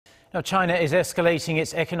Now, China is escalating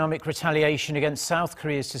its economic retaliation against South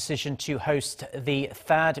Korea's decision to host the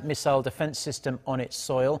THAAD missile defense system on its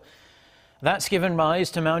soil. That's given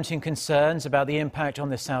rise to mounting concerns about the impact on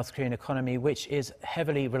the South Korean economy, which is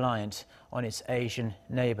heavily reliant on its Asian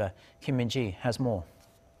neighbor. Kim Min-ji has more.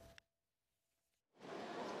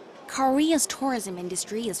 Korea's tourism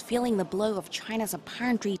industry is feeling the blow of China's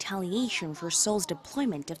apparent retaliation for Seoul's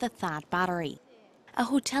deployment of the THAAD battery. A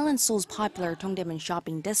hotel in Seoul's popular Dongdaemun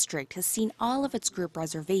shopping district has seen all of its group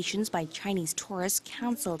reservations by Chinese tourists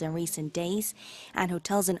cancelled in recent days, and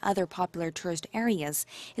hotels in other popular tourist areas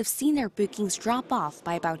have seen their bookings drop off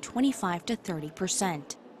by about 25 to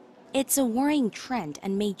 30%. It's a worrying trend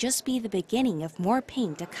and may just be the beginning of more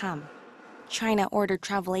pain to come. China ordered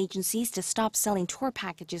travel agencies to stop selling tour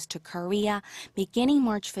packages to Korea beginning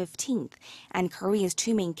March 15th, and Korea's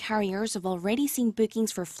two main carriers have already seen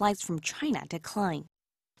bookings for flights from China decline.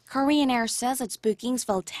 Korean Air says its bookings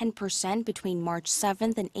fell 10% between March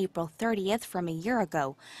 7th and April 30th from a year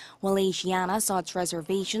ago, while Asiana saw its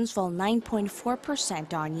reservations fall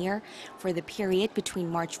 9.4% on year for the period between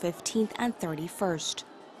March 15th and 31st.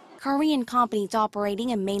 Korean companies operating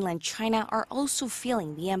in mainland China are also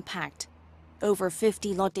feeling the impact. Over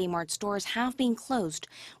 50 Lotte Mart stores have been closed,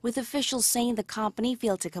 with officials saying the company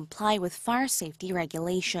failed to comply with fire safety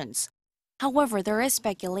regulations. However, there is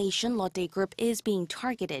speculation Lotte Group is being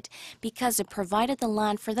targeted because it provided the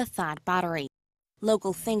land for the THAAD battery.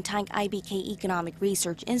 Local think tank IBK Economic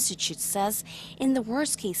Research Institute says in the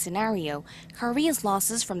worst-case scenario, Korea's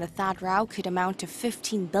losses from the THAAD row could amount to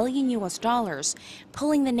 $15 billion,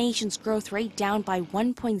 pulling the nation's growth rate down by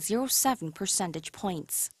 1.07 percentage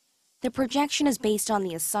points. The projection is based on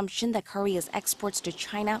the assumption that Korea's exports to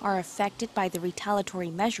China are affected by the retaliatory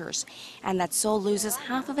measures and that Seoul loses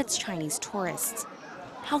half of its Chinese tourists.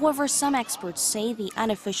 However, some experts say the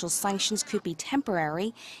unofficial sanctions could be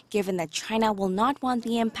temporary, given that China will not want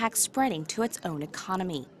the impact spreading to its own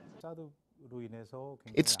economy.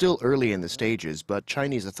 It's still early in the stages, but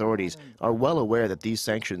Chinese authorities are well aware that these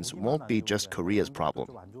sanctions won't be just Korea's problem.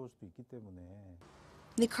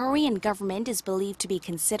 The Korean government is believed to be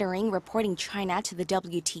considering reporting China to the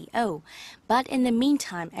WTO, but in the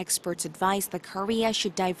meantime, experts advise that Korea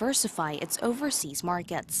should diversify its overseas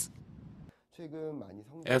markets.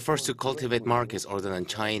 Efforts to cultivate markets other than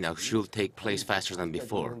China should take place faster than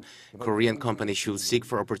before. Korean companies should seek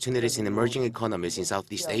for opportunities in emerging economies in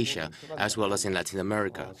Southeast Asia, as well as in Latin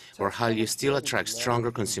America, where Hallyu still attracts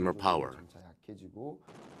stronger consumer power.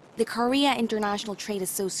 The Korea International Trade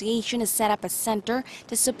Association has set up a center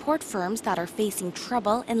to support firms that are facing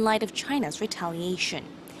trouble in light of China's retaliation.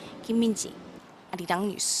 Kim Min-ji, Arirang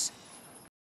News.